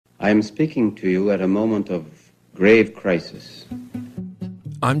I am speaking to you at a moment of grave crisis.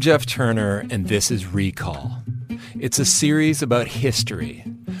 I'm Jeff Turner, and this is Recall. It's a series about history.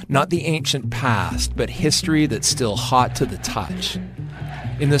 Not the ancient past, but history that's still hot to the touch.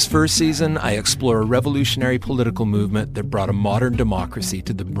 In this first season, I explore a revolutionary political movement that brought a modern democracy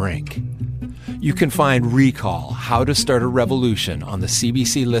to the brink. You can find Recall, How to Start a Revolution on the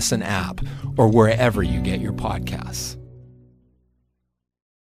CBC Listen app or wherever you get your podcasts.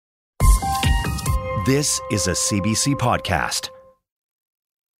 This is a CBC podcast.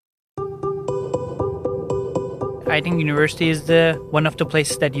 I think university is one of the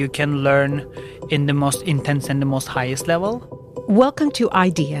places that you can learn in the most intense and the most highest level. Welcome to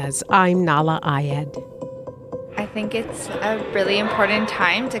Ideas. I'm Nala Ayed. I think it's a really important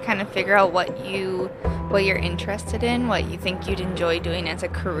time to kind of figure out what you're interested in, what you think you'd enjoy doing as a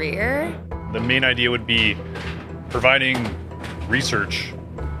career. The main idea would be providing research,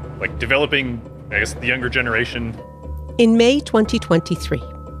 like developing, the younger generation. In May 2023,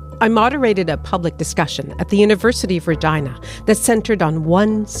 I moderated a public discussion at the University of Regina that centered on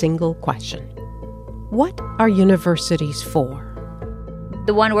one single question. What are universities for?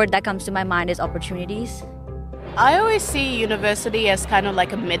 The one word that comes to my mind is opportunities. I always see university as kind of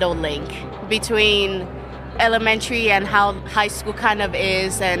like a middle link between elementary and how high school kind of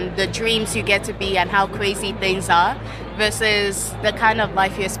is and the dreams you get to be and how crazy things are versus the kind of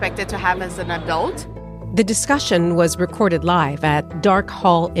life you're expected to have as an adult. The discussion was recorded live at Dark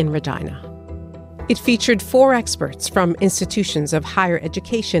Hall in Regina. It featured 4 experts from institutions of higher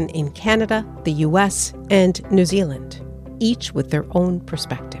education in Canada, the US, and New Zealand, each with their own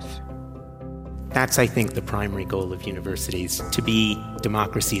perspective. That's, I think, the primary goal of universities, to be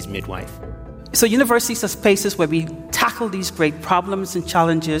democracy's midwife. So universities are spaces where we tackle these great problems and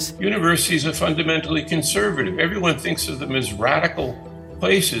challenges. Universities are fundamentally conservative. Everyone thinks of them as radical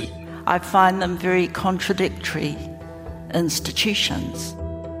places. I find them very contradictory institutions.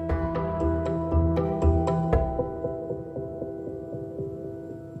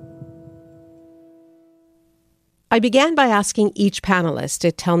 I began by asking each panelist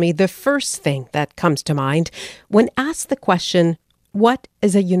to tell me the first thing that comes to mind when asked the question, what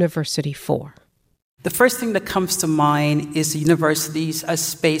is a university for? The first thing that comes to mind is universities as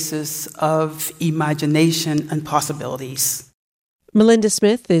spaces of imagination and possibilities. Melinda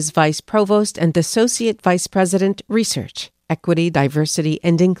Smith is Vice Provost and Associate Vice President, Research, Equity, Diversity,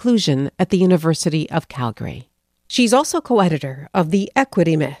 and Inclusion at the University of Calgary. She's also co-editor of The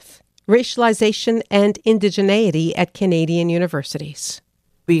Equity Myth, Racialization and Indigeneity at Canadian Universities.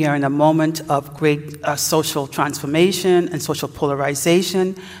 We are in a moment of great social transformation and social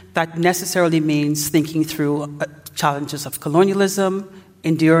polarization. That necessarily means thinking through challenges of colonialism,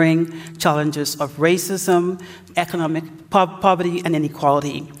 enduring challenges of racism, economic poverty, and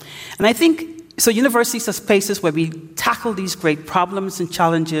inequality. And I think, so universities are spaces where we tackle these great problems and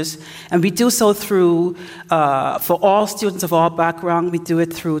challenges, and we do so through, for all students of all backgrounds, we do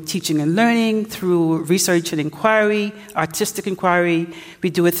it through teaching and learning, through research and inquiry, artistic inquiry.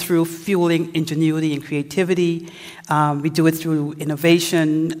 We do it through fueling ingenuity and creativity. We do it through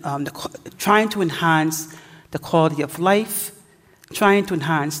innovation, trying to enhance the quality of life, trying to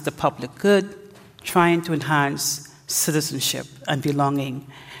enhance the public good, trying to enhance citizenship and belonging.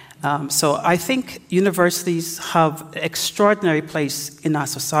 So I think universities have an extraordinary place in our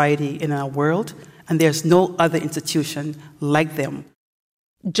society, in our world, and there's no other institution like them.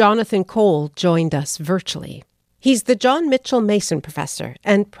 Jonathan Cole joined us virtually. He's the John Mitchell Mason Professor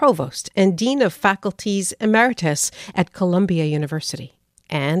and Provost and Dean of Faculties Emeritus at Columbia University,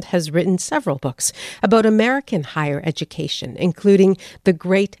 and has written several books about American higher education, including The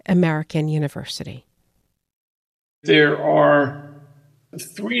Great American University. There are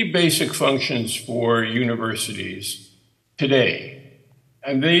 3 basic functions for universities today,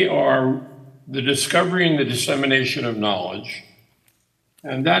 and they are the discovery and the dissemination of knowledge,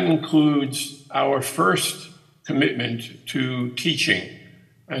 and that includes our first commitment to teaching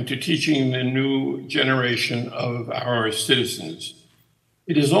and to teaching the new generation of our citizens.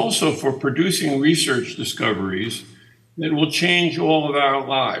 It is also for producing research discoveries that will change all of our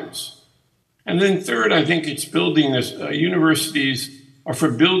lives. And then third, I think it's building this, universities are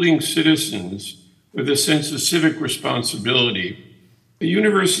for building citizens with a sense of civic responsibility. A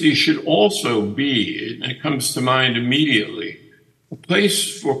university should also be, and it comes to mind immediately, a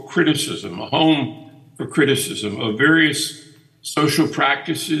place for criticism, a home for criticism of various social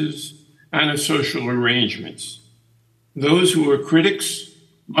practices and of social arrangements. Those who are critics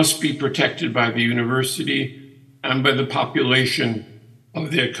must be protected by the university and by the population of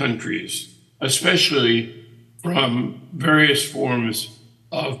their countries, especially from various forms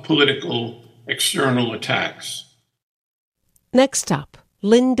of political external attacks. Next up,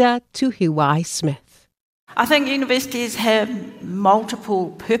 Linda Tuhiwai Smith. I think universities have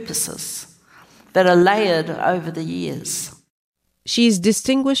multiple purposes that are layered over the years. She's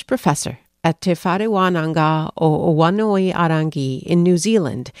Distinguished Professor at Te Wharewananga o Owanoi Arangi in New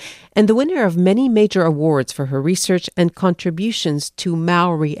Zealand, and the winner of many major awards for her research and contributions to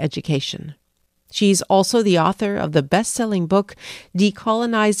Maori education. She's also the author of the best-selling book,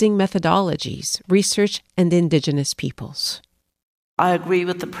 Decolonizing Methodologies, Research and Indigenous Peoples. I agree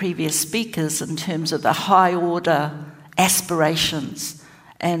with the previous speakers in terms of the high-order aspirations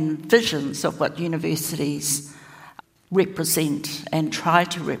and visions of what universities represent and try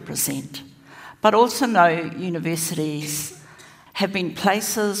to represent. But also know universities have been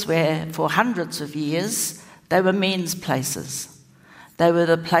places where for hundreds of years they were men's places. They were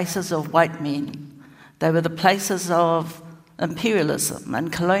the places of white men. They were the places of imperialism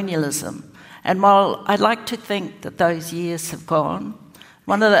and colonialism. And while I'd like to think that those years have gone,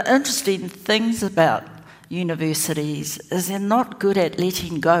 one of the interesting things about universities is they're not good at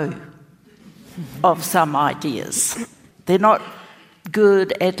letting go of some ideas. They're not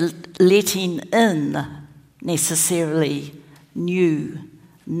good at letting in necessarily new,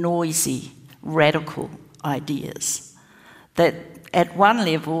 noisy, radical ideas. That at one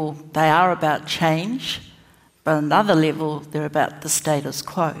level they are about change, but at another level they're about the status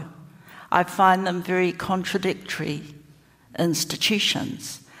quo. I find them very contradictory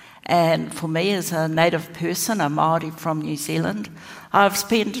institutions. And for me as a native person, a Māori from New Zealand, I've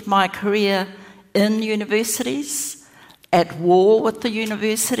spent my career in universities, at war with the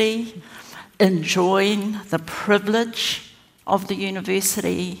university, enjoying the privilege of the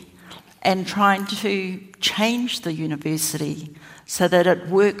university, and trying to change the university so that it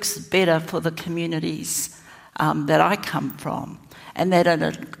works better for the communities that I come from, and that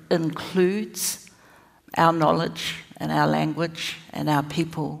it includes our knowledge and our language and our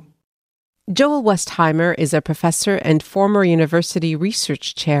people. Joel Westheimer is a professor and former university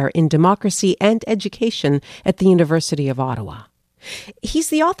research chair in democracy and education at the University of Ottawa. He's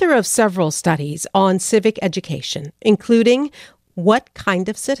the author of several studies on civic education, including What Kind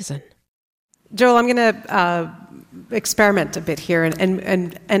of Citizen? Joel, I'm going to experiment a bit here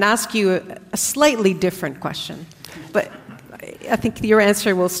and ask you a slightly different question, but I think your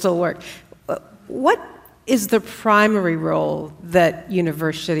answer will still work. What is the primary role that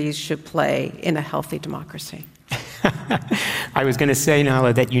universities should play in a healthy democracy? I was going to say,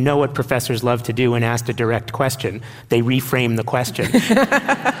 Nala, that you know what professors love to do when asked a direct question. They reframe the question.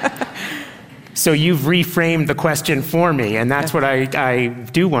 So you've reframed the question for me, and that's what I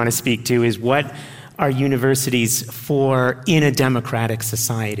do want to speak to, is what are universities for in a democratic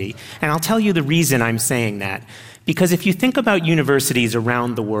society? And I'll tell you the reason I'm saying that. Because if you think about universities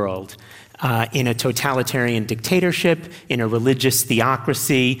around the world, in a totalitarian dictatorship, in a religious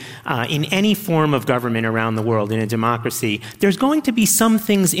theocracy, in any form of government around the world, in a democracy, there's going to be some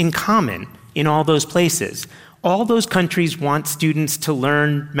things in common in all those places. All those countries want students to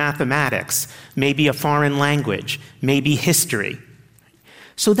learn mathematics, maybe a foreign language, maybe history.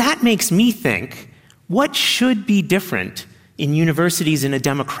 So that makes me think, what should be different in universities in a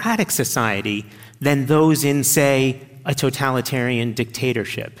democratic society than those in, say, a totalitarian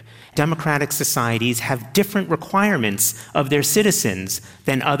dictatorship? Democratic societies have different requirements of their citizens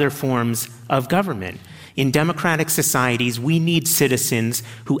than other forms of government. In democratic societies, we need citizens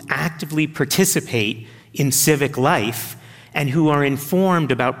who actively participate in civic life and who are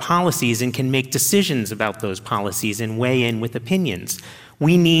informed about policies and can make decisions about those policies and weigh in with opinions.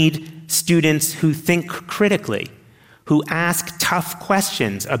 We need students who think critically, who ask tough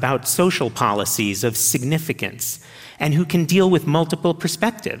questions about social policies of significance, and who can deal with multiple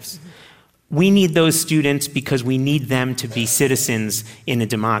perspectives. We need those students because we need them to be citizens in a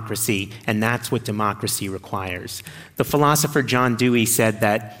democracy, and that's what democracy requires. The philosopher John Dewey said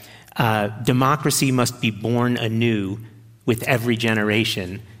that democracy must be born anew with every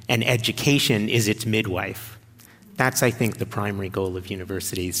generation, and education is its midwife. That's, I think, the primary goal of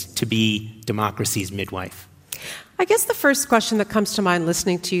universities, to be democracy's midwife. I guess the first question that comes to mind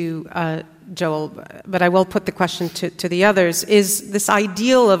listening to you, Joel, but I will put the question to the others, is this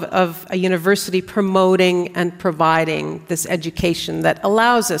ideal of a university promoting and providing this education that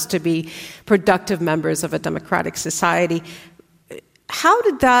allows us to be productive members of a democratic society. How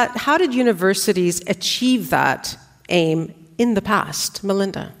did universities achieve that aim in the past?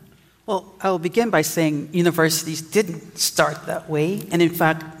 Melinda? Well, I will begin by saying universities didn't start that way. And in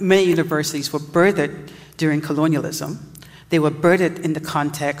fact, many universities were birthed during colonialism. They were birthed in the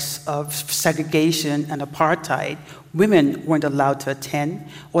context of segregation and apartheid. Women weren't allowed to attend,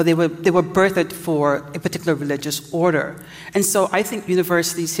 or they were birthed for a particular religious order. And so I think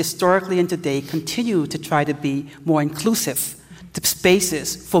universities historically and today continue to try to be more inclusive to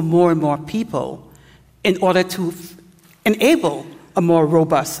spaces for more and more people in order to enable a more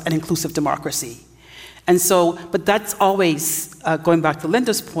robust and inclusive democracy. And so, but that's always, going back to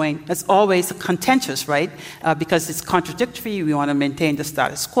Linda's point, that's always contentious, right? Because it's contradictory. We want to maintain the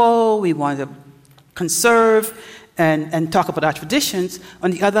status quo. We want to conserve and talk about our traditions.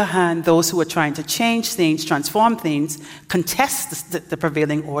 On the other hand, those who are trying to change things, transform things, contest the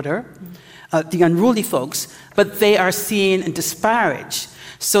prevailing order, the unruly folks, but they are seen and disparaged.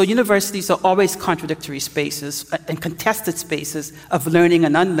 So universities are always contradictory spaces and contested spaces of learning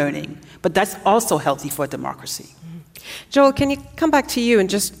and unlearning, but that's also healthy for democracy. Joel, can you come back to you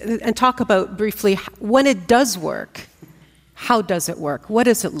and talk about briefly when it does work, how does it work? What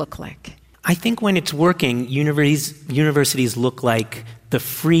does it look like? I think when it's working, universities look like the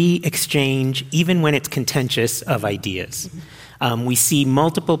free exchange, even when it's contentious, of ideas. We see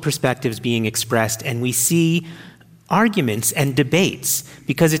multiple perspectives being expressed, and we see arguments and debates,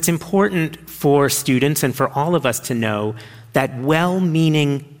 because it's important for students and for all of us to know that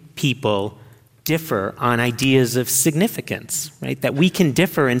well-meaning people differ on ideas of significance, right? That we can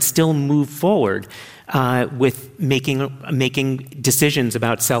differ and still move forward with making decisions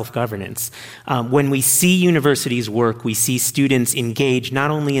about self-governance. When we see universities work, we see students engage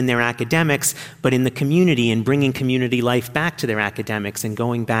not only in their academics, but in the community and bringing community life back to their academics and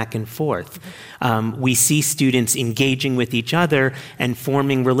going back and forth. We see students engaging with each other and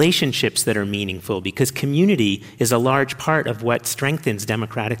forming relationships that are meaningful, because community is a large part of what strengthens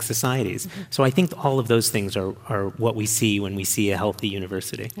democratic societies. So I think all of those things are what we see when we see a healthy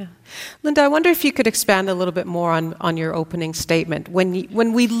university. Yeah. Linda, I wonder if you could expand a little bit more on your opening statement. When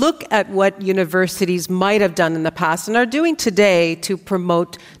we look at what universities might have done in the past and are doing today to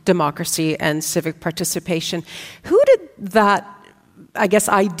promote democracy and civic participation, who did that, I guess,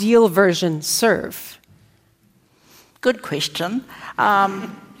 ideal version serve? Good question. I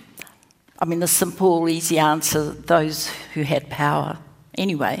mean, the simple, easy answer, those who had power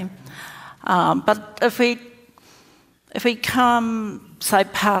anyway. But if we come, say,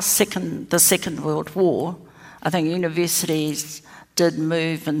 past the Second World War, I think universities did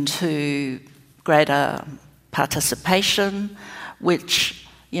move into greater participation, which,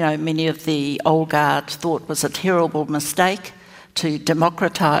 many of the old guard thought was a terrible mistake, to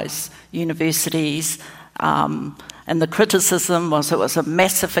democratise universities. And the criticism was it was a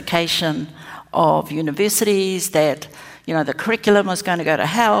massification of universities, that, the curriculum was going to go to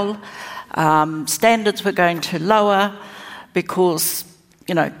hell, standards were going to lower, because,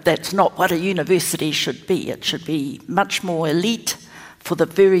 that's not what a university should be. It should be much more elite, for the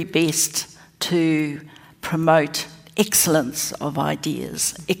very best, to promote excellence of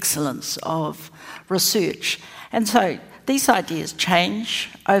ideas, excellence of research. And so these ideas change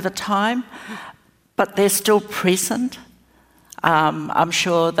over time, but they're still present. I'm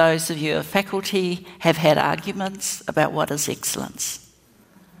sure those of you at faculty have had arguments about what is excellence.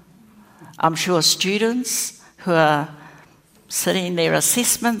 I'm sure students who are sitting their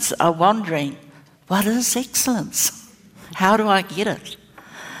assessments are wondering, what is excellence? How do I get it?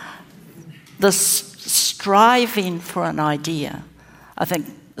 This striving for an idea, I think,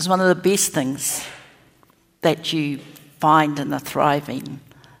 is one of the best things that you find in a thriving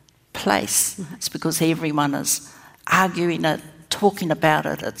place. It's because everyone is arguing it, talking about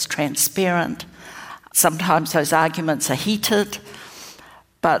it, it's transparent. Sometimes those arguments are heated,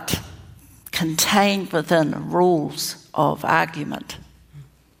 but contained within rules of argument.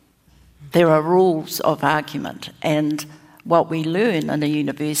 There are rules of argument, and what we learn in a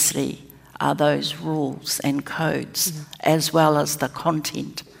university are those rules and codes, as well as the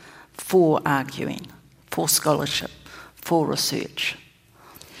content for arguing, for scholarship, for research.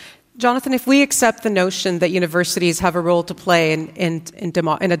 Jonathan, if we accept the notion that universities have a role to play in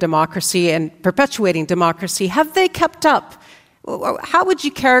a democracy and perpetuating democracy, have they kept up? How would you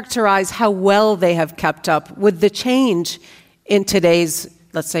characterize how well they have kept up with the change in today's,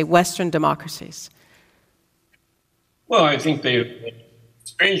 let's say, Western democracies? Well, I think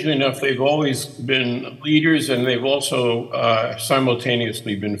strangely enough, they've always been leaders, and they've also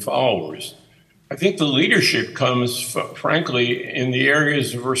simultaneously been followers. I think the leadership comes, frankly, in the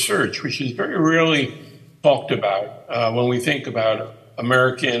areas of research, which is very rarely talked about when we think about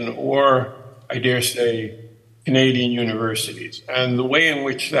American or, I dare say, Canadian universities. And the way in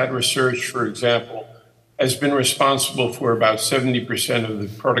which that research, for example, has been responsible for about 70% of the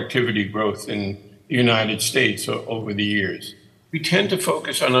productivity growth in the United States over the years. We tend to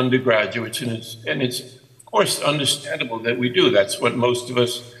focus on undergraduates, and it's of course understandable that we do. That's what most of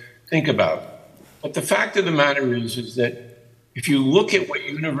us think about. But the fact of the matter is that if you look at what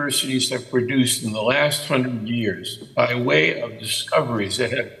universities have produced in the last 100 years by way of discoveries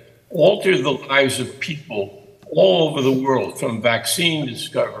that have altered the lives of people all over the world, from vaccine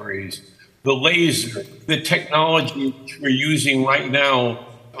discoveries, the laser, the technology which we're using right now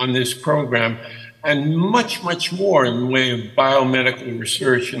on this program, and much, much more in the way of biomedical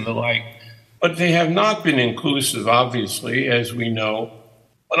research and the like. But they have not been inclusive, obviously, as we know.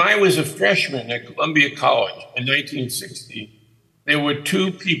 When I was a freshman at Columbia College in 1960, there were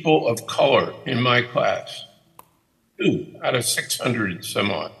 2 people of color in my class, 2 out of 600 and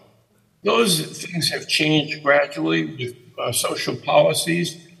some odd. Those things have changed gradually with social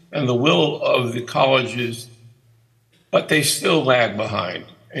policies and the will of the colleges, but they still lag behind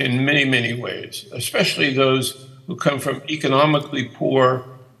in many, many ways, especially those who come from economically poor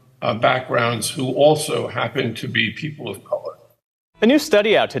backgrounds who also happen to be people of color. A new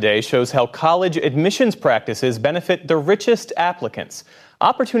study out today shows how college admissions practices benefit the richest applicants.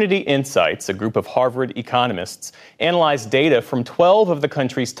 Opportunity Insights, a group of Harvard economists, analyzed data from 12 of the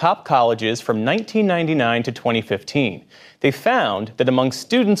country's top colleges from 1999 to 2015. They found that among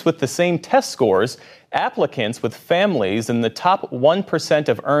students with the same test scores, applicants with families in the top 1%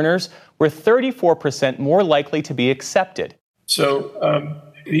 of earners were 34% more likely to be accepted. So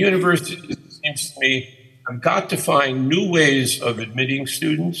the university, it seems to me, have got to find new ways of admitting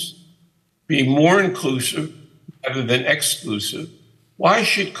students, being more inclusive rather than exclusive. Why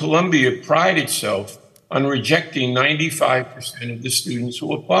should Columbia pride itself on rejecting 95% of the students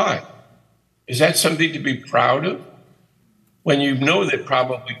who apply? Is that something to be proud of? When you know that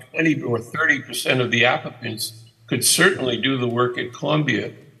probably 20 or 30% of the applicants could certainly do the work at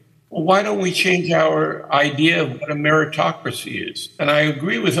Columbia, well, why don't we change our idea of what a meritocracy is? And I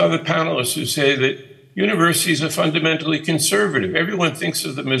agree with other panelists who say that universities are fundamentally conservative. Everyone thinks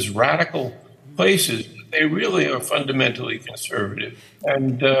of them as radical places, but they really are fundamentally conservative.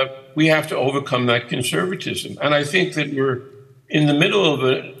 And we have to overcome that conservatism. And I think that we're in the middle of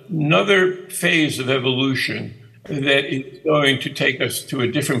another phase of evolution that is going to take us to a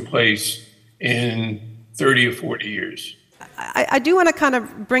different place in 30 or 40 years. I do want to kind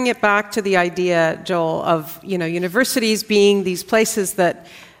of bring it back to the idea, Joel, of universities being these places that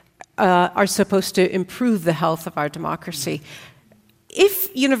are supposed to improve the health of our democracy.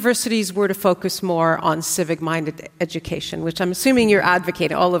 If universities were to focus more on civic-minded education, which I'm assuming you're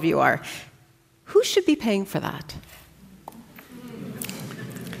advocating, all of you are, who should be paying for that?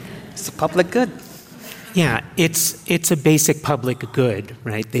 It's a public good. Yeah, it's a basic public good,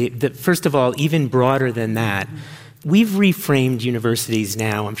 right? First of all, even broader than that, we've reframed universities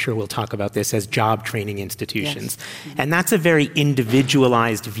now, I'm sure we'll talk about this, as job training institutions. Yes. And that's a very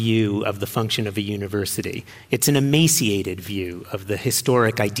individualized view of the function of a university. It's an emaciated view of the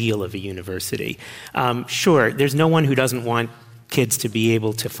historic ideal of a university. Sure, there's no one who doesn't want kids to be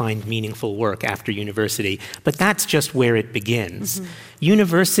able to find meaningful work after university, but that's just where it begins. Mm-hmm.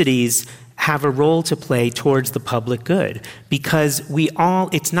 Universities have a role to play towards the public good because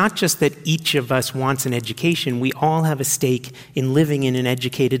it's not just that each of us wants an education, we all have a stake in living in an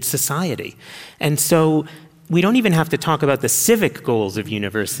educated society. And so we don't even have to talk about the civic goals of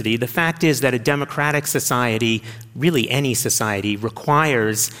university. The fact is that a democratic society, really any society,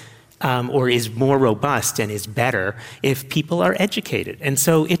 requires or is more robust and is better if people are educated. And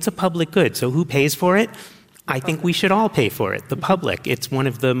so it's a public good. So who pays for it? I think we should all pay for it, the public. It's one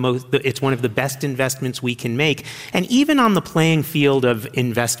of the best investments we can make. And even on the playing field of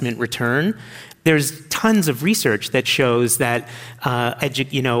investment return, there's tons of research that shows that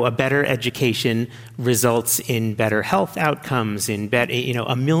a better education results in better health outcomes, in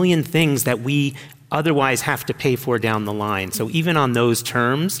a million things that we otherwise have to pay for down the line. So even on those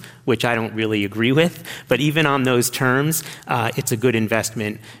terms, which I don't really agree with, but even on those terms, it's a good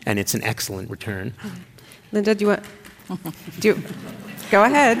investment and it's an excellent return. Linda, go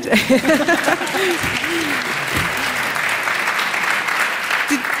ahead.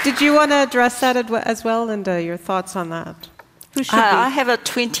 Did you want to address that as well, Linda, your thoughts on that? Who should be? I have a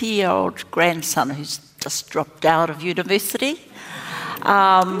 20-year-old grandson who's just dropped out of university,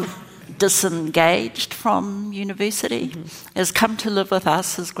 disengaged from university, has come to live with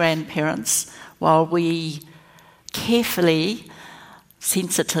us as grandparents while we carefully,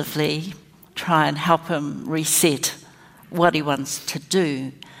 sensitively try and help him reset what he wants to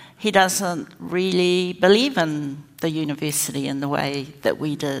do. He doesn't really believe in the university in the way that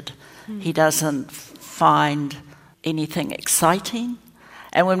we did. He doesn't find anything exciting,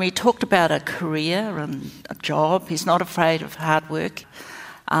 And when we talked about a career and a job, he's not afraid of hard work,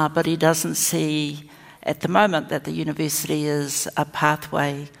 but he doesn't see at the moment that the university is a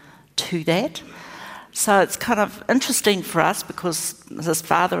pathway to that. So it's kind of interesting for us because his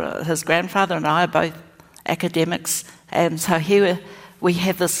grandfather and I are both academics, and so here we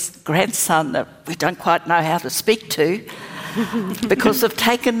have this grandson that we don't quite know how to speak to because we've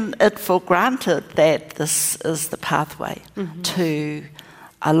taken it for granted that this is the pathway to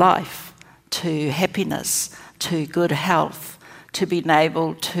a life, to happiness, to good health, to being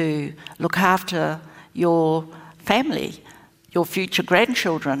able to look after your family, your future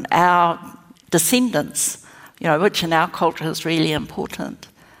grandchildren, our descendants, which in our culture is really important.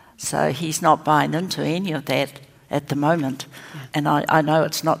 So he's not buying into any of that at the moment. And I know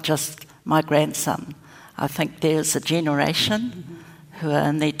it's not just my grandson. I think there's a generation who are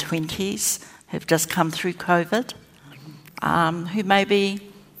in their 20s, who've just come through COVID, who maybe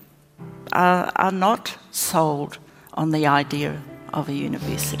are not sold on the idea of a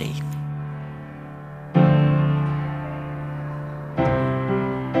university.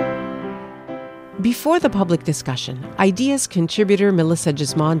 Before the public discussion, Ideas contributor Melissa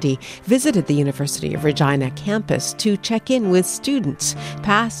Gismondi visited the University of Regina campus to check in with students,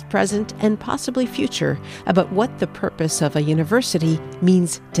 past, present, and possibly future, about what the purpose of a university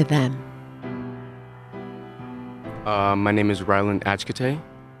means to them. My name is Ryland Ajkate.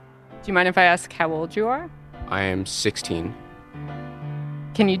 Do you mind if I ask how old you are? I am 16.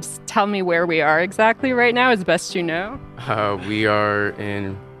 Can you just tell me where we are exactly right now, as best you know? We are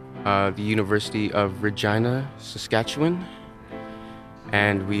in the University of Regina, Saskatchewan,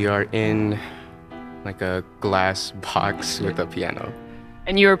 and we are in like a glass box with a piano.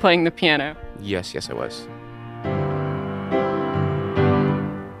 And you were playing the piano? Yes, I was.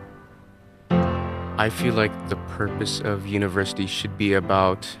 I feel like the purpose of university should be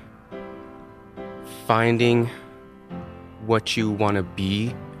about finding what you want to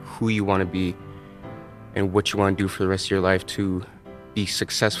be, who you want to be, and what you want to do for the rest of your life to be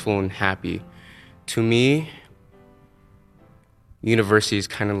successful and happy. To me, university is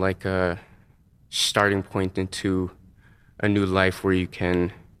kind of like a starting point into a new life where you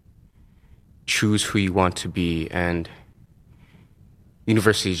can choose who you want to be, and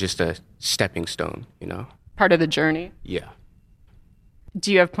university is just a stepping stone, Part of the journey? Yeah.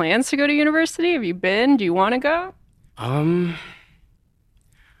 Do you have plans to go to university? Have you been? Do you want to go? I'm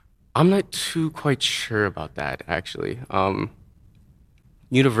not too quite sure about that, actually.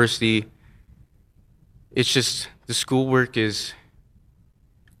 University, it's just, the schoolwork is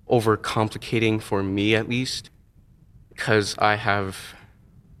overcomplicating for me, at least, because I have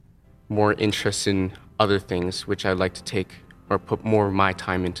more interest in other things, which I'd like to take or put more of my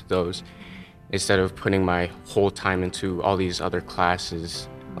time into those, instead of putting my whole time into all these other classes,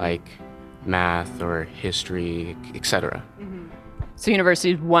 like math or history, etc. Mm-hmm. So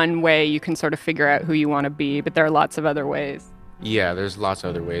university is one way you can sort of figure out who you want to be, but there are lots of other ways. Yeah, there's lots of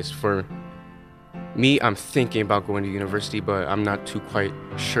other ways. For me, I'm thinking about going to university, but I'm not too quite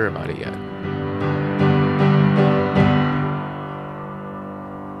sure about it yet.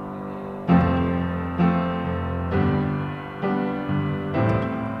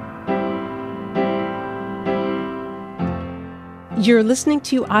 You're listening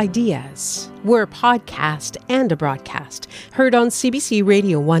to Ideas. We're a podcast and a broadcast, heard on CBC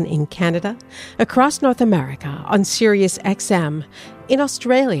Radio 1 in Canada, across North America on Sirius XM, in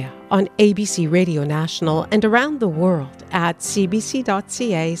Australia on ABC Radio National, and around the world at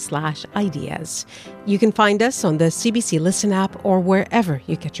cbc.ca/ideas. You can find us on the CBC Listen app or wherever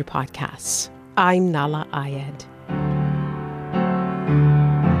you get your podcasts. I'm Nala Ayed.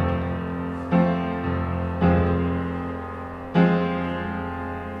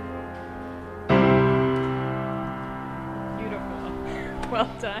 Well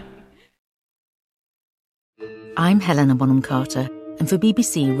done. I'm Helena Bonham Carter, and for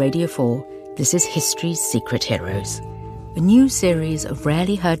BBC Radio 4, this is History's Secret Heroes, a new series of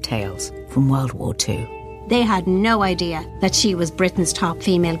rarely heard tales from World War II. They had no idea that she was Britain's top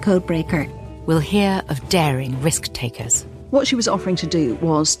female codebreaker. We'll hear of daring risk-takers. What she was offering to do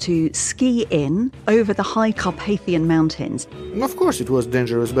was to ski in over the high Carpathian Mountains. Of course it was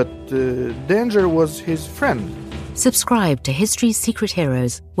dangerous, but danger was his friend. Subscribe to History's Secret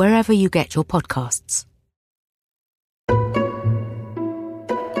Heroes wherever you get your podcasts.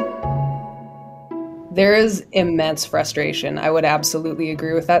 There is immense frustration. I would absolutely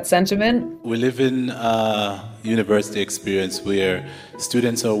agree with that sentiment. We live in a university experience where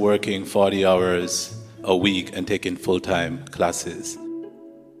students are working 40 hours a week and taking full-time classes.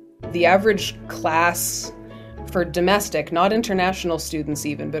 The average class For domestic, not international students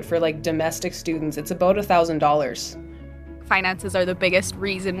even, but for like domestic students, it's about $1,000. Finances are the biggest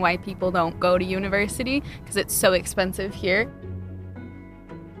reason why people don't go to university, because it's so expensive here.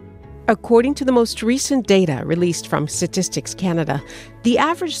 According to the most recent data released from Statistics Canada, the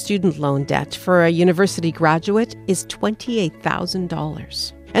average student loan debt for a university graduate is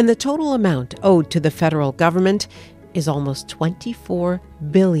 $28,000. And the total amount owed to the federal government is almost $24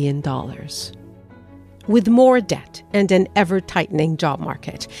 billion. With more debt and an ever-tightening job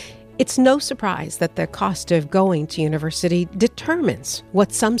market, it's no surprise that the cost of going to university determines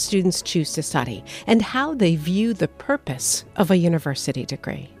what some students choose to study and how they view the purpose of a university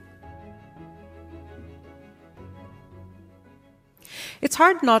degree. It's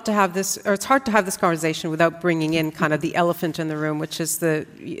hard not to have this, or it's hard to have this conversation without bringing in kind of the elephant in the room, which is the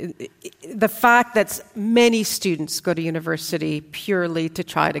fact that many students go to university purely to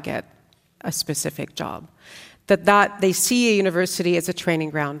try to get a specific job. That they see a university as a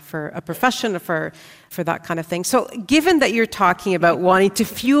training ground for a profession, for that kind of thing. So given that you're talking about wanting to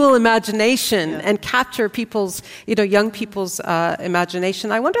fuel imagination and capture people's, young people's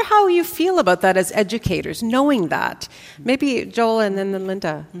imagination, I wonder how you feel about that as educators, knowing that. Maybe Joel and then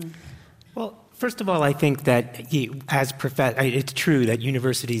Linda. Well, first of all, I think that it's true that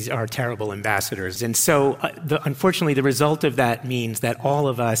universities are terrible ambassadors. And so, unfortunately, the result of that means that all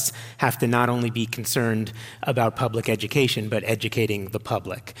of us have to not only be concerned about public education, but educating the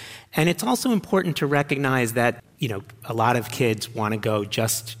public. And it's also important to recognize that, a lot of kids want to go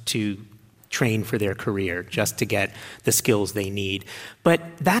just to train for their career, just to get the skills they need. But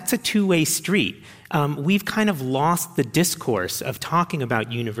that's a two-way street. We've kind of lost the discourse of talking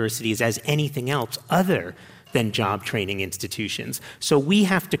about universities as anything else other than job training institutions. So we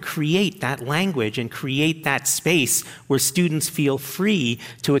have to create that language and create that space where students feel free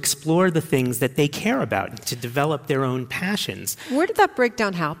to explore the things that they care about, to develop their own passions. Where did that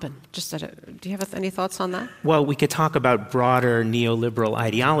breakdown happen? Do you have any thoughts on that? Well, we could talk about broader neoliberal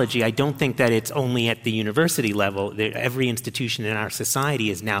ideology. I don't think that it's only at the university level. Every institution in our society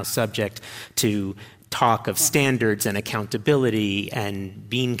is now subject to talk of standards and accountability and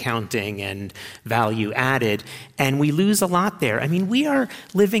bean counting and value added, and we lose a lot there. I mean, we are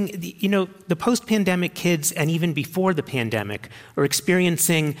living, the post-pandemic kids, and even before the pandemic, are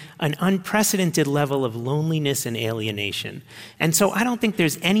experiencing an unprecedented level of loneliness and alienation. And so I don't think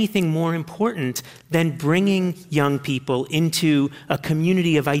there's anything more important than bringing young people into a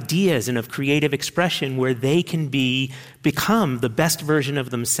community of ideas and of creative expression where they can become the best version of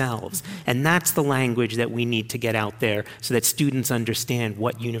themselves. And that's the language that we need to get out there so that students understand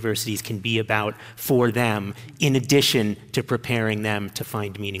what universities can be about for them, in addition to preparing them to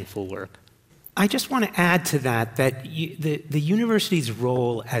find meaningful work. I just want to add to that the university's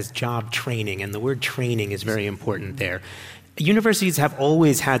role as job training, and the word training is very important there. Universities have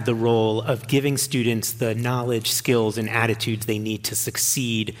always had the role of giving students the knowledge, skills, and attitudes they need to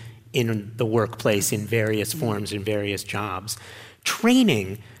succeed in the workplace in various forms, in various jobs.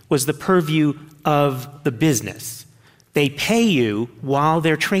 Training was the purview of the business. They pay you while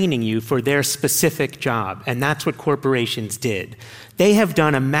they're training you for their specific job, and that's what corporations did. They have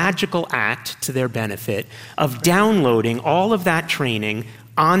done a magical act to their benefit of downloading all of that training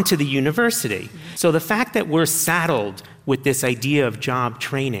onto the university. So the fact that we're saddled with this idea of job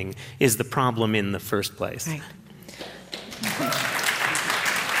training is the problem in the first place. Right.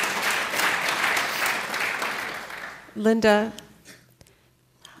 Linda?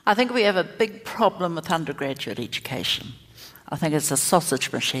 I think we have a big problem with undergraduate education. I think it's a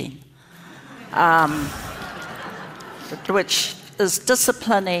sausage machine, which is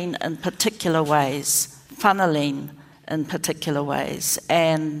disciplining in particular ways, funneling in particular ways,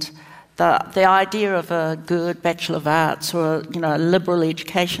 and the idea of a good Bachelor of Arts or a liberal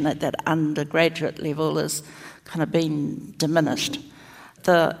education at that undergraduate level is kind of been diminished.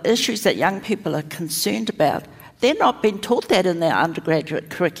 The issues that young people are concerned about, they're not being taught that in their undergraduate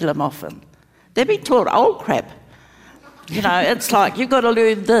curriculum often. They're being taught old crap. It's like, you've got to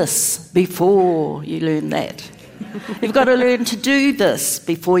learn this before you learn that. You've got to learn to do this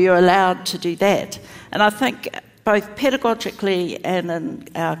before you're allowed to do that. And I think both pedagogically and in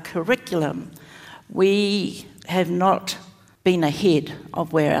our curriculum, we have not been ahead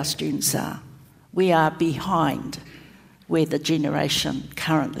of where our students are. We are behind where the generation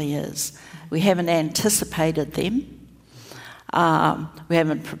currently is. We haven't anticipated them. We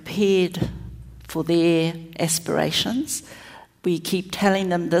haven't prepared for their aspirations. We keep telling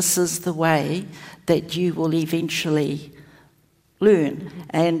them this is the way that you will eventually learn,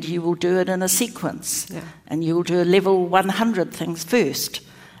 and you will do it in a sequence. Yeah. And you will do level 100 things first,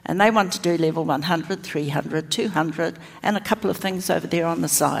 And they want to do level 100, 300, 200, and a couple of things over there on the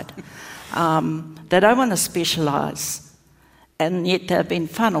side. They don't want to specialise, and yet they've been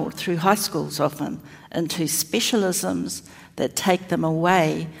funneled through high schools often into specialisms that take them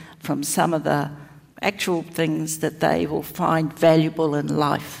away from some of the actual things that they will find valuable in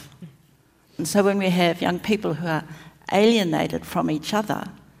life. And so when we have young people who are alienated from each other,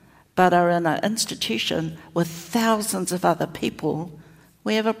 but are in an institution with thousands of other people,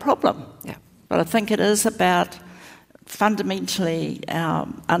 we have a problem. Yeah. But I think it is about fundamentally our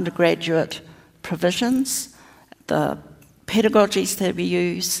undergraduate provisions, the pedagogies that we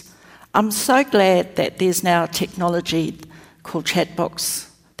use. I'm so glad that there's now technology called chatbots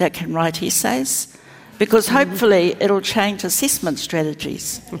that can write essays, because hopefully it'll change assessment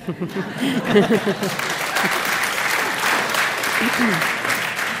strategies.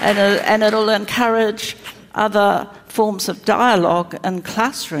 And it'll encourage other forms of dialogue in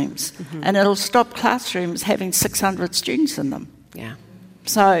classrooms, and it'll stop classrooms having 600 students in them. Yeah.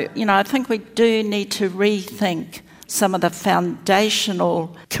 So, I think we do need to rethink some of the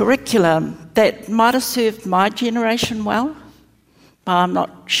foundational curriculum that might have served my generation well, but I'm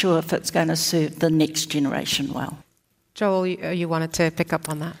not sure if it's going to serve the next generation well. Joel, you wanted to pick up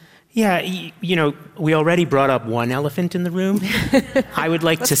on that? Yeah, we already brought up one elephant in the room. I would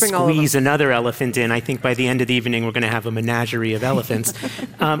like to squeeze another elephant in. I think by the end of the evening we're going to have a menagerie of elephants.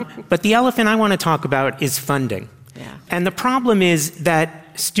 But the elephant I want to talk about is funding. Yeah. And the problem is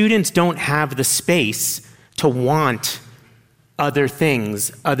that students don't have the space to want other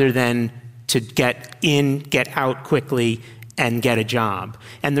things other than to get in, get out quickly, and get a job.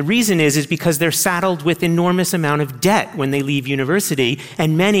 And the reason is because they're saddled with enormous amount of debt when they leave university,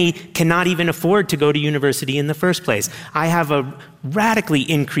 and many cannot even afford to go to university in the first place. I have a radically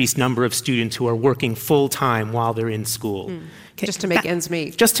increased number of students who are working full-time while they're in school. Just to make ends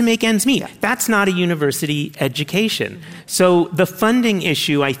meet. Just to make ends meet. Yeah. That's not a university education. So the funding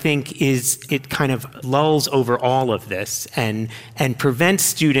issue, I think, it kind of lulls over all of this and prevents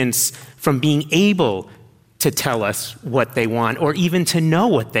students from being able to tell us what they want or even to know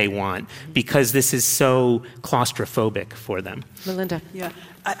what they want, because this is so claustrophobic for them. Melinda. Yeah,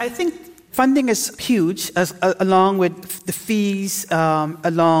 I think funding is huge, along with the fees,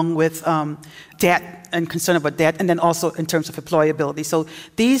 along with debt and concern about debt, and then also in terms of employability. So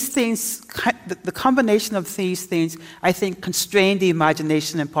these things, the combination of these things, I think, constrain the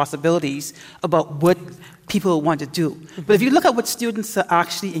imagination and possibilities about what people want to do. But if you look at what students are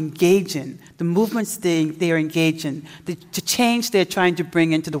actually engaged in, the movements they are engaged in, the change they're trying to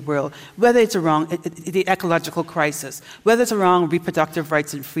bring into the world, whether it's around the ecological crisis, whether it's around reproductive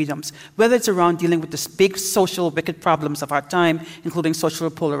rights and freedoms, whether it's around dealing with the big social wicked problems of our time, including social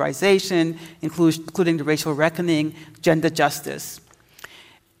polarization, including the racial reckoning, gender justice,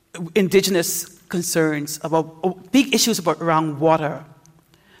 indigenous concerns, about big issues around water.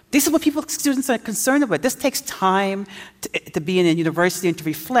 This is what students are concerned about. This takes time to be in a university and to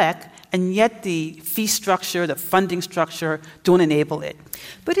reflect, and yet the fee structure, the funding structure, don't enable it.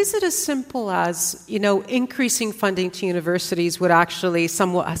 But is it as simple as, increasing funding to universities would actually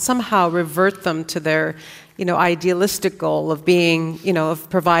somehow revert them to their, idealistic goal of being, of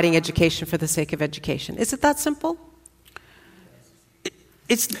providing education for the sake of education? Is it that simple?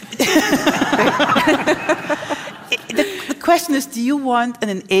 The question is, do you want an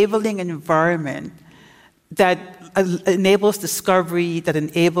enabling environment that enables discovery, that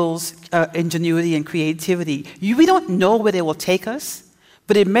enables ingenuity and creativity? We don't know where they will take us,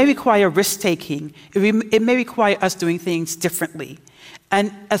 but it may require risk-taking. It may require us doing things differently.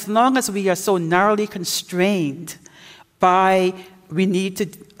 And as long as we are so narrowly constrained by we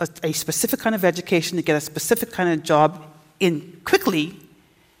need a specific kind of education to get a specific kind of job in quickly,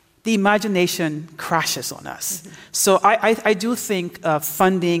 the imagination crashes on us. Mm-hmm. So I do think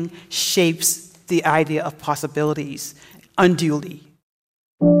funding shapes the idea of possibilities unduly.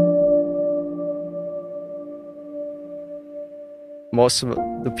 Most of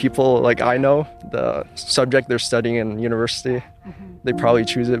the people I know, the subject they're studying in university, they probably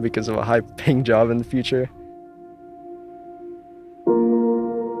choose it because of a high-paying job in the future.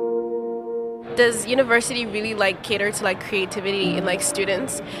 Does university really cater to creativity in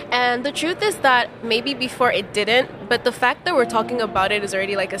students? And the truth is that maybe before it didn't, but the fact that we're talking about it is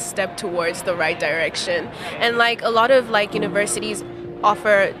already a step towards the right direction. And a lot of universities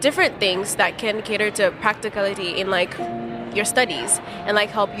offer different things that can cater to practicality in your studies and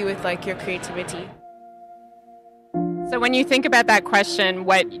help you with your creativity. So when you think about that question,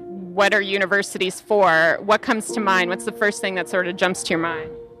 what are universities for? What comes to mind? What's the first thing that sort of jumps to your mind?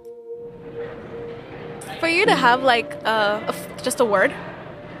 For you to have just a word,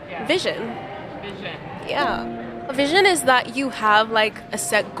 Vision. Yeah. A vision is that you have like a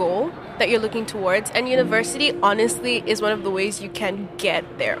set goal that you're looking towards, and university honestly is one of the ways you can get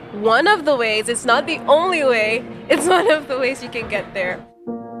there. One of the ways, it's not the only way, it's one of the ways you can get there.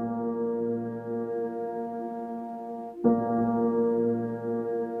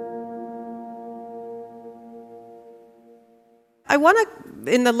 I want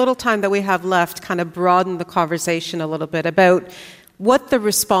to, in the little time that we have left, kind of broaden the conversation a little bit about what the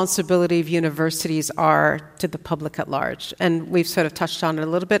responsibility of universities are to the public at large. And we've sort of touched on it a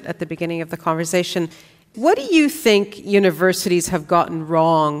little bit at the beginning of the conversation. What do you think universities have gotten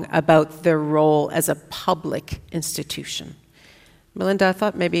wrong about their role as a public institution? Melinda, I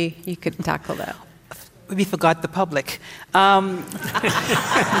thought maybe you could tackle that. We forgot the public. I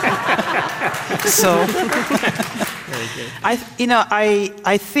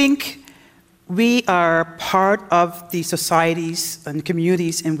think we are part of the societies and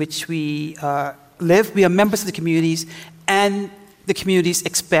communities in which we live. We are members of the communities, and the communities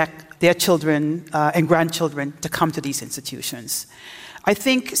expect their children and grandchildren to come to these institutions. I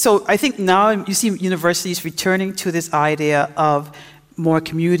think now you see universities returning to this idea of more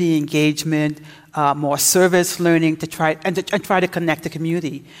community engagement, more service learning to try to connect the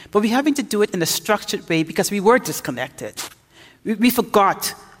community. But we're having to do it in a structured way because we were disconnected. We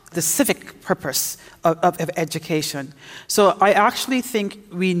forgot the civic purpose of education. So I actually think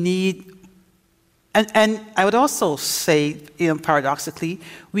we need, and I would also say, paradoxically,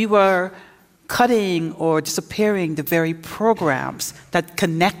 we were cutting or disappearing the very programs that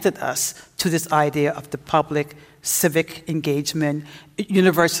connected us to this idea of the public civic engagement,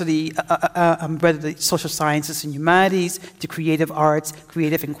 university, whether the social sciences and humanities, the creative arts,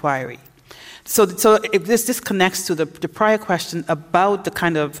 creative inquiry. So if this connects to the prior question about the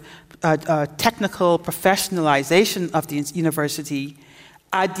kind of technical professionalization of the university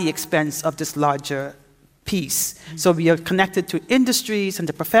at the expense of this larger piece. So we are connected to industries and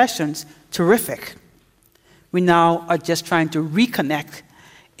the professions, terrific. We now are just trying to reconnect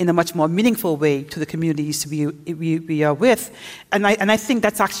in a much more meaningful way to the communities we are with. And I think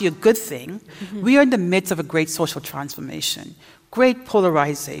that's actually a good thing. Mm-hmm. We are in the midst of a great social transformation, great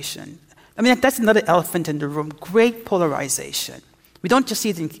polarization. I mean, that's another elephant in the room, great polarization. We don't just see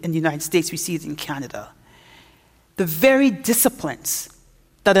it in the United States, we see it in Canada. The very disciplines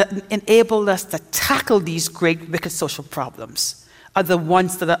that enable us to tackle these great, wicked social problems are the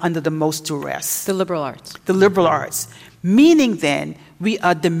ones that are under the most duress. The liberal arts. The liberal arts. Meaning then, we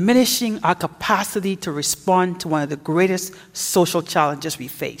are diminishing our capacity to respond to one of the greatest social challenges we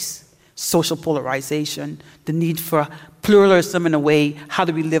face. Social polarization, the need for pluralism in a way, how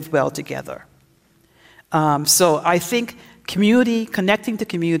do we live well together? So I think connecting to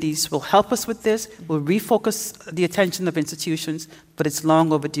communities will help us with this, will refocus the attention of institutions, but it's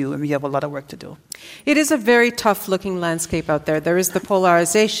long overdue and we have a lot of work to do. It is a very tough-looking landscape out there. There is the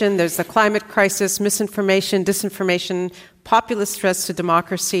polarization, there's the climate crisis, misinformation, disinformation, populist threats to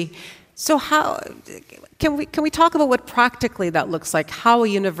democracy. So how can we talk about what practically that looks like, how a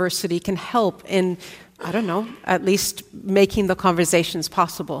university can help in, I don't know, at least making the conversations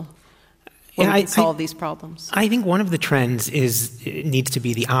possible? We can solve these problems. I think one of the trends needs to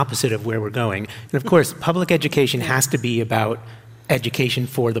be the opposite of where we're going. And of course, public education has to be about education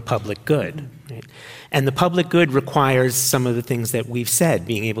for the public good. Right? And the public good requires some of the things that we've said,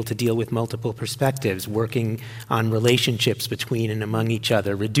 being able to deal with multiple perspectives, working on relationships between and among each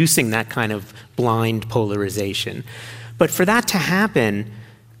other, reducing that kind of blind polarization. But for that to happen,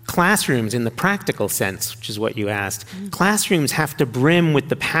 classrooms, in the practical sense, which is what you asked, classrooms have to brim with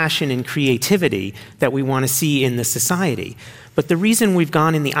the passion and creativity that we want to see in the society. But the reason we've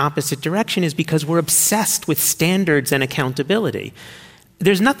gone in the opposite direction is because we're obsessed with standards and accountability.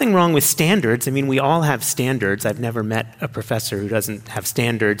 There's nothing wrong with standards. I mean, we all have standards. I've never met a professor who doesn't have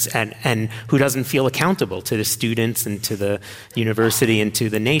standards and who doesn't feel accountable to the students and to the university and to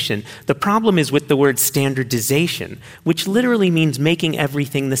the nation. The problem is with the word standardization, which literally means making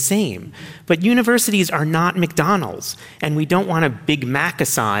everything the same. But universities are not McDonald's, and we don't want to Big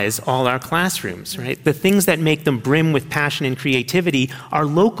Mac-icize all our classrooms, right? The things that make them brim with passion and creativity are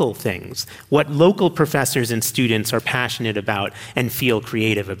local things, what local professors and students are passionate about and feel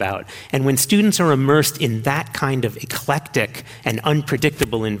creative about. And when students are immersed in that kind of eclectic and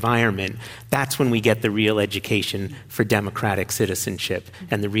unpredictable environment, that's when we get the real education for democratic citizenship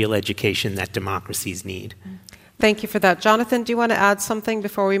and the real education that democracies need. Thank you for that. Jonathan, do you want to add something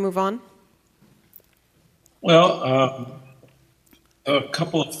before we move on? Well, a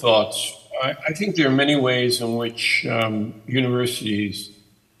couple of thoughts. I think there are many ways in which universities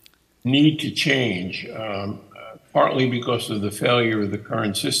need to change. partly because of the failure of the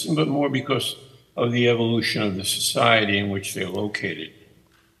current system, but more because of the evolution of the society in which they're located.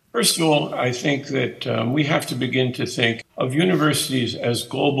 First of all, I think that we have to begin to think of universities as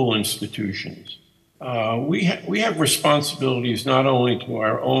global institutions. We have responsibilities not only to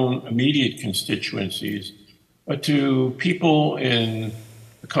our own immediate constituencies, but to people in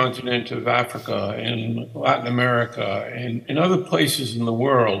the continent of Africa, in Latin America, and in other places in the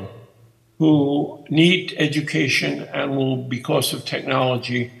world who need education and will, because of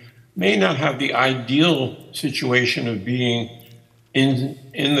technology, may not have the ideal situation of being in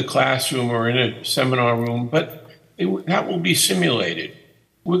the classroom or in a seminar room, but that will be simulated.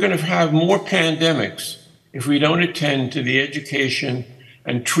 We're going to have more pandemics if we don't attend to the education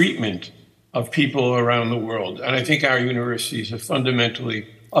and treatment of people around the world. And I think our universities have fundamentally,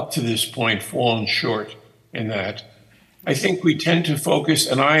 up to this point, fallen short in that. I think we tend to focus,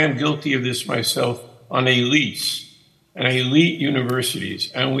 and I am guilty of this myself, on elites and elite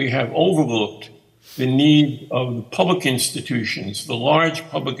universities, and we have overlooked the need of the public institutions, the large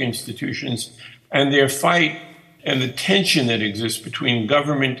public institutions, and their fight and the tension that exists between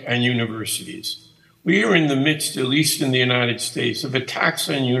government and universities. We are in the midst, at least in the United States, of attacks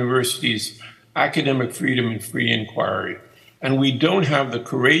on universities' academic freedom and free inquiry, and we don't have the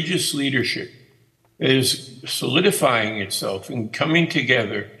courageous leadership that is solidifying itself and coming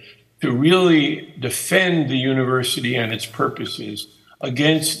together to really defend the university and its purposes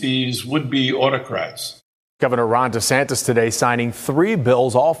against these would-be autocrats. Governor Ron DeSantis today signing 3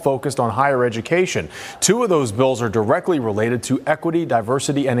 bills all focused on higher education. 2 of those bills are directly related to equity,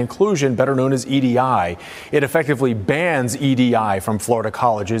 diversity, and inclusion, better known as EDI. It effectively bans EDI from Florida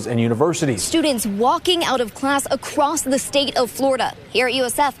colleges and universities. Students walking out of class across the state of Florida. Here at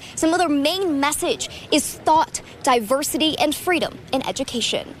USF, some of their main message is thought, diversity, and freedom in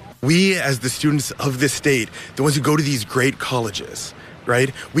education. We, as the students of this state, the ones who go to these great colleges,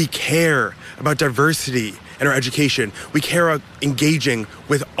 right? We care about diversity in our education. We care about engaging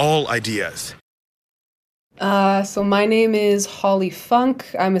with all ideas. So my name is Holly Funk.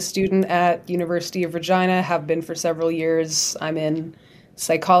 I'm a student at University of Regina, have been for several years. I'm in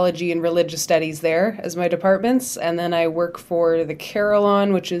psychology and religious studies there as my departments. And then I work for the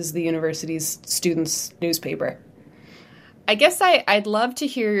Carillon, which is the university's students' newspaper. I guess I'd love to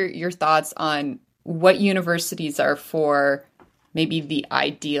hear your thoughts on what universities are for, maybe the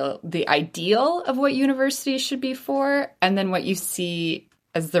ideal of what universities should be for, and then what you see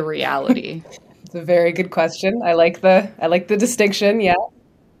as the reality. It's a very good question. I like the distinction. Yeah.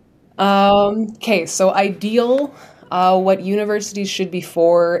 Okay. So ideal, what universities should be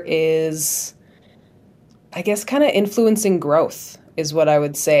for is, I guess, kind of influencing growth is what I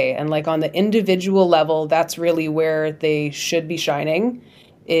would say. And like on the individual level, that's really where they should be shining,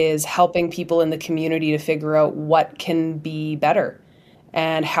 is helping people in the community to figure out what can be better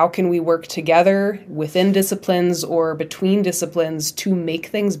and how can we work together within disciplines or between disciplines to make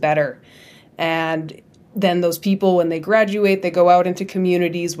things better. And then those people, when they graduate, they go out into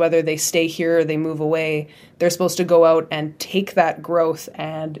communities, whether they stay here or they move away, they're supposed to go out and take that growth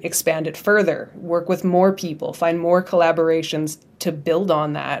and expand it further, work with more people, find more collaborations to build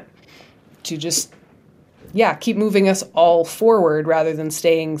on that, to just, keep moving us all forward rather than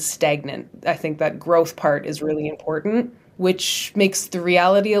staying stagnant. I think that growth part is really important, which makes the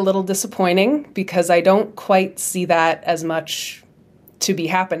reality a little disappointing because I don't quite see that as much to be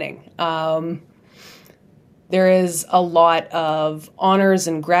happening. There is a lot of honors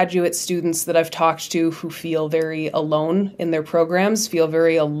and graduate students that I've talked to who feel very alone in their programs, feel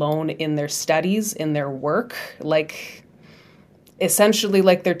very alone in their studies, in their work, essentially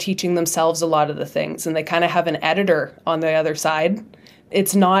like they're teaching themselves a lot of the things, and they kind of have an editor on the other side.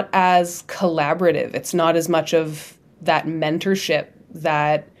 It's not as collaborative. It's not as much of that mentorship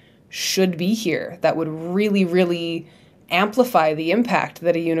that should be here, that would really, really amplify the impact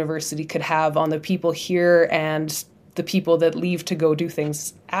that a university could have on the people here and the people that leave to go do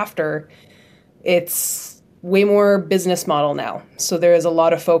things after. It's way more business model now. So there is a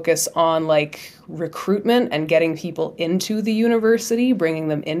lot of focus on recruitment and getting people into the university, bringing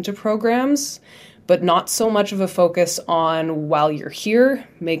them into programs, but not so much of a focus on while you're here,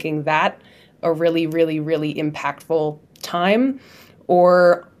 making that a really, really, really impactful time,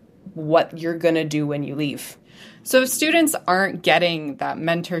 or what you're going to do when you leave. So if students aren't getting that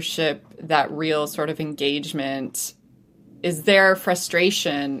mentorship, that real sort of engagement, is there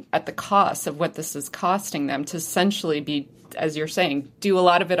frustration at the cost of what this is costing them to essentially be, as you're saying, do a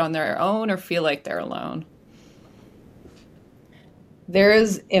lot of it on their own or feel like they're alone? There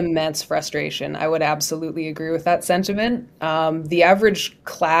is immense frustration. I would absolutely agree with that sentiment. The average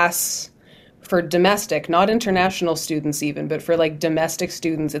class for domestic, not international students even, but for like domestic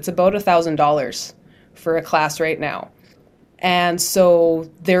students, it's about $1,000 for a class right now. And so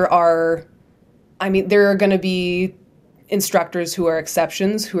there are going to be instructors who are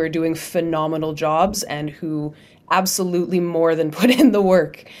exceptions, who are doing phenomenal jobs and who absolutely more than put in the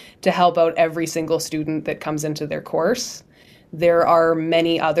work to help out every single student that comes into their course. There are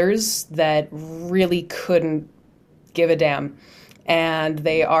many others that really couldn't give a damn. And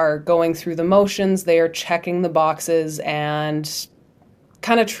they are going through the motions, they are checking the boxes and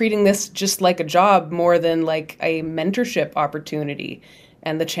kind of treating this just like a job more than like a mentorship opportunity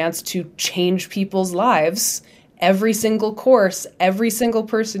and the chance to change people's lives. Every single course, every single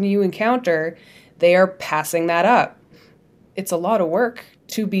person you encounter, they are passing that up. It's a lot of work,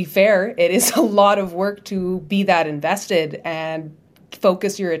 to be fair. It is a lot of work to be that invested and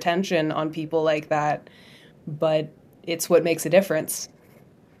focus your attention on people like that. But it's what makes a difference.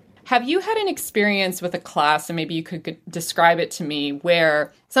 Have you had an experience with a class, and maybe you could describe it to me,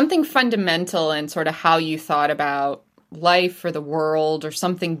 where something fundamental in sort of how you thought about life or the world or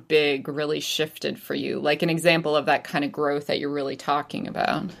something big really shifted for you? Like an example of that kind of growth that you're really talking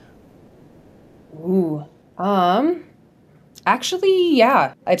about. Ooh. Actually,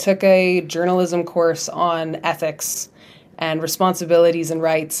 yeah. I took a journalism course on ethics and responsibilities and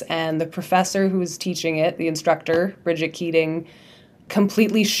rights, and the professor who was teaching it, the instructor, Bridget Keating,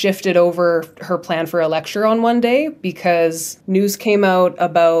 completely shifted over her plan for a lecture on one day because news came out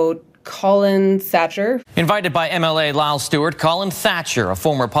about Colin Thatcher. Invited by MLA Lyle Stewart, Colin Thatcher, a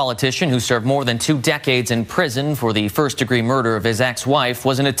former politician who served more than 2 decades in prison for the first-degree murder of his ex-wife,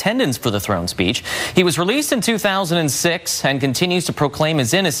 was in attendance for the throne speech. He was released in 2006 and continues to proclaim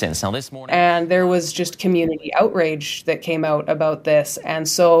his innocence. Now this morning... And there was just community outrage that came out about this. And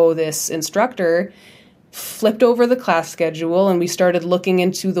so this instructor flipped over the class schedule and we started looking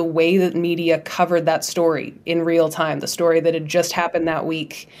into the way that media covered that story in real time, the story that had just happened that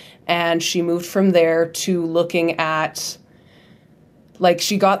week. And she moved from there to looking at, like,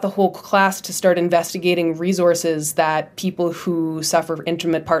 she got the whole class to start investigating resources that people who suffer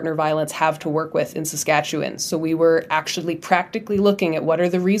intimate partner violence have to work with in Saskatchewan. So we were actually practically looking at what are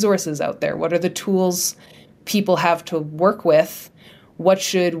the resources out there? What are the tools people have to work with? What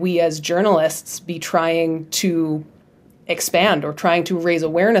should we as journalists be trying to expand or trying to raise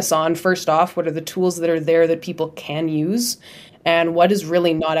awareness on? First off, what are the tools that are there that people can use? And what is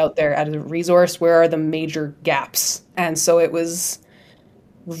really not out there as a resource? Where are the major gaps? And so it was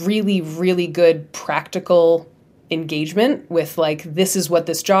really, really good practical engagement with, like, this is what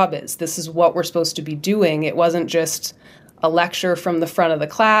this job is. This is what we're supposed to be doing. It wasn't just a lecture from the front of the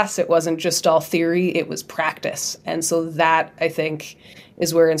class. It wasn't just all theory. It was practice. And so that, I think,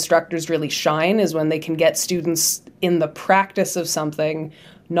 is where instructors really shine, is when they can get students in the practice of something,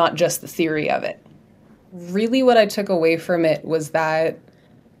 not just the theory of it. Really what I took away from it was that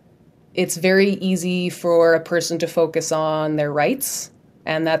it's very easy for a person to focus on their rights,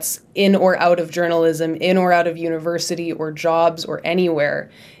 and that's in or out of journalism, in or out of university or jobs or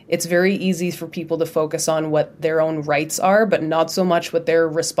anywhere. It's very easy for people to focus on what their own rights are, but not so much what their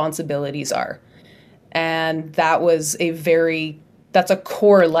responsibilities are. And that was that's a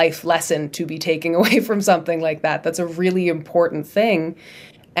core life lesson to be taking away from something like that. That's a really important thing.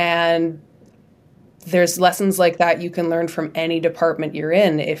 And there's lessons like that you can learn from any department you're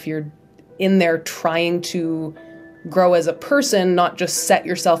in if you're in there trying to grow as a person, not just set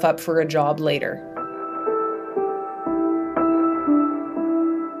yourself up for a job later.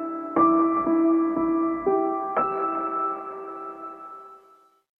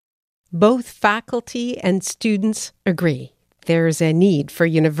 Both faculty and students agree there's a need for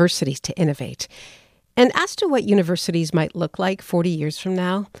universities to innovate. And as to what universities might look like 40 years from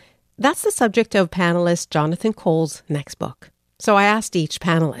now, that's the subject of panelist Jonathan Cole's next book. So I asked each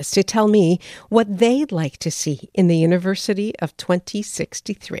panelist to tell me what they'd like to see in the University of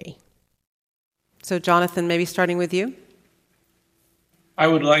 2063. So Jonathan, maybe starting with you. I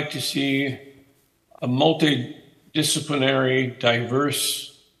would like to see a multidisciplinary,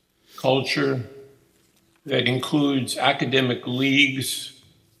 diverse culture that includes academic leagues,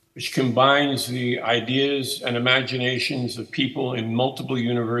 which combines the ideas and imaginations of people in multiple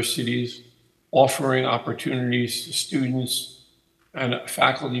universities, offering opportunities to students and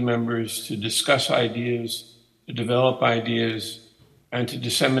faculty members to discuss ideas, to develop ideas, and to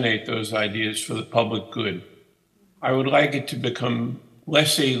disseminate those ideas for the public good. I would like it to become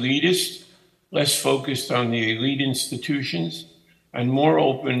less elitist, less focused on the elite institutions, and more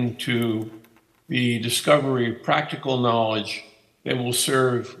open to the discovery of practical knowledge that will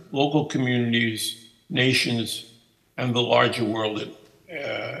serve local communities, nations, and the larger world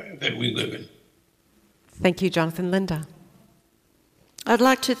that we live in. Thank you, Jonathan. Linda? I'd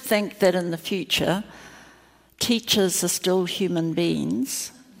like to think that in the future, teachers are still human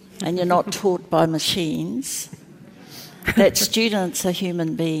beings and you're not taught by machines, that students are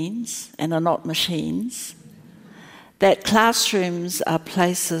human beings and are not machines, that classrooms are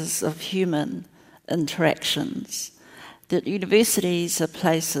places of human interactions, that universities are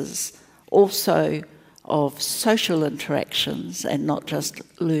places also of social interactions and not just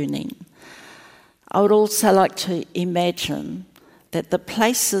learning. I would also like to imagine that the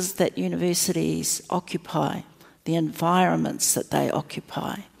places that universities occupy, the environments that they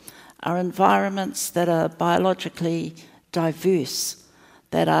occupy, are environments that are biologically diverse,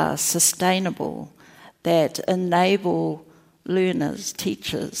 that are sustainable, that enable learners,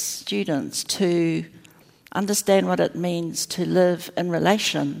 teachers, students to understand what it means to live in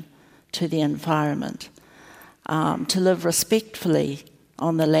relation to the environment, to live respectfully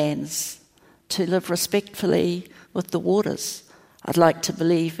on the lands, to live respectfully with the waters. I'd like to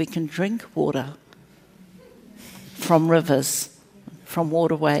believe we can drink water from rivers, from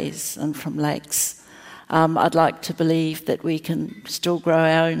waterways and from lakes. I'd like to believe that we can still grow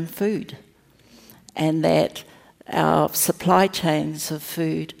our own food and that our supply chains of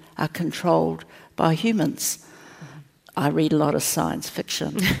food are controlled by humans. I read a lot of science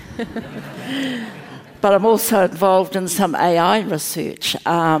fiction. But I'm also involved in some AI research.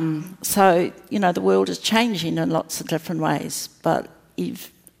 So, the world is changing in lots of different ways. But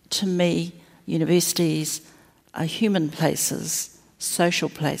to me, universities are human places, social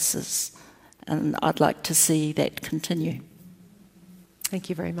places, and I'd like to see that continue. Thank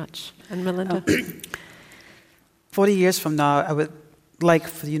you very much. And Melinda? 40 years from now, I would like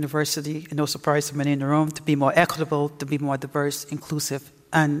for the university, and no surprise to many in the room, to be more equitable, to be more diverse, inclusive,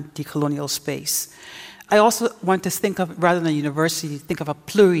 and decolonial space. I also want to think of, rather than a university, think of a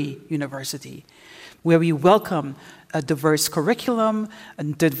pluri-university, where we welcome a diverse curriculum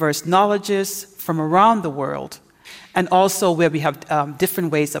and diverse knowledges from around the world, and also where we have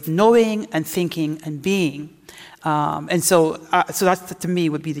different ways of knowing and thinking and being. So that, to me,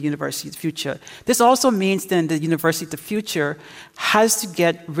 would be the university of the future. This also means then the university of the future has to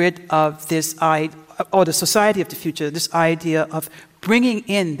get rid of this idea, or the society of the future, this idea of bringing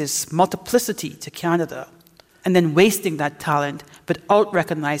in this multiplicity to Canada and then wasting that talent without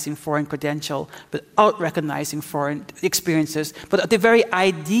recognizing foreign credential, without recognizing foreign experiences. But the very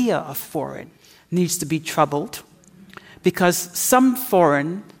idea of foreign needs to be troubled because some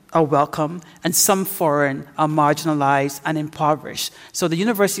foreign are welcome and some foreign are marginalized and impoverished. So the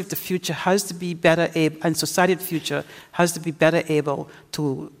university of the future has to be better able, and society of the future has to be better able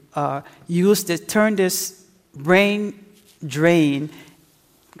to turn this brain drain,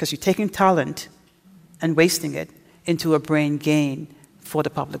 because you're taking talent and wasting it, into a brain gain for the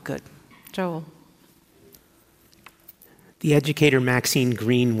public good. Joel. The educator Maxine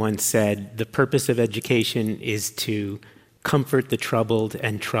Green once said, "The purpose of education is to comfort the troubled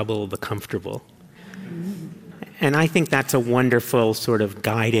and trouble the comfortable." And I think that's a wonderful sort of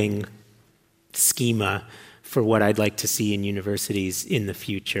guiding schema for what I'd like to see in universities in the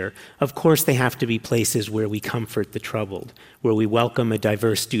future. Of course, they have to be places where we comfort the troubled, where we welcome a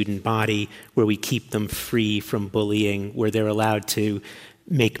diverse student body, where we keep them free from bullying, where they're allowed to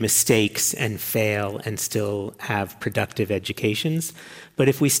make mistakes and fail and still have productive educations. But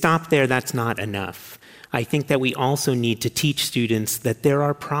if we stop there, that's not enough. I think that we also need to teach students that there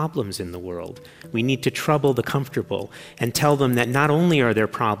are problems in the world. We need to trouble the comfortable and tell them that not only are there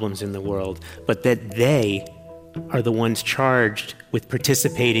problems in the world, but that they are the ones charged with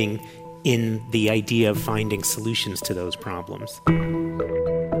participating in the idea of finding solutions to those problems.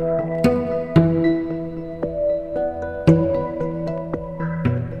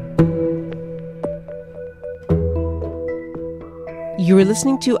 You are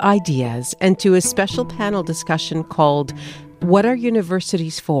listening to Ideas and to a special panel discussion called What Are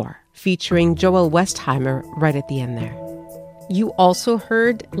Universities For?, featuring Joel Westheimer right at the end there. You also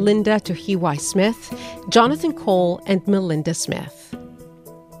heard Linda Tuhiwai-Smith, Jonathan Cole, and Melinda Smith.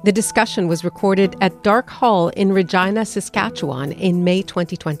 The discussion was recorded at Dark Hall in Regina, Saskatchewan in May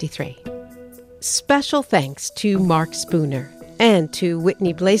 2023. Special thanks to Mark Spooner and to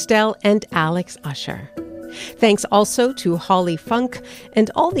Whitney Blaisdell and Alex Usher. Thanks also to Holly Funk and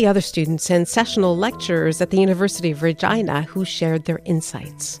all the other students and sessional lecturers at the University of Regina who shared their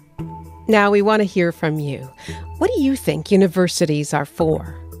insights. Now we want to hear from you. What do you think universities are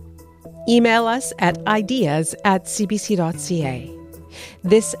for? Email us at ideas@cbc.ca.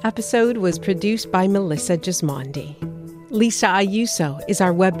 This episode was produced by Melissa Gismondi. Lisa Ayuso is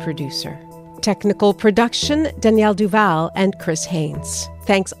our web producer. Technical production, Danielle Duval and Chris Haynes.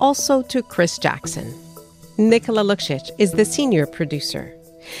 Thanks also to Chris Jackson. Nicola Luksic is the senior producer.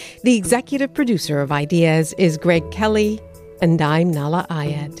 The executive producer of Ideas is Greg Kelly, and I'm Nala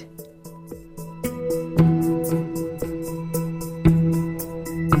Ayed.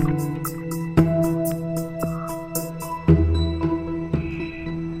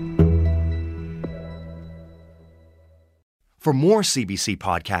 For more CBC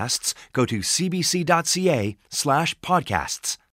podcasts, go to cbc.ca/podcasts.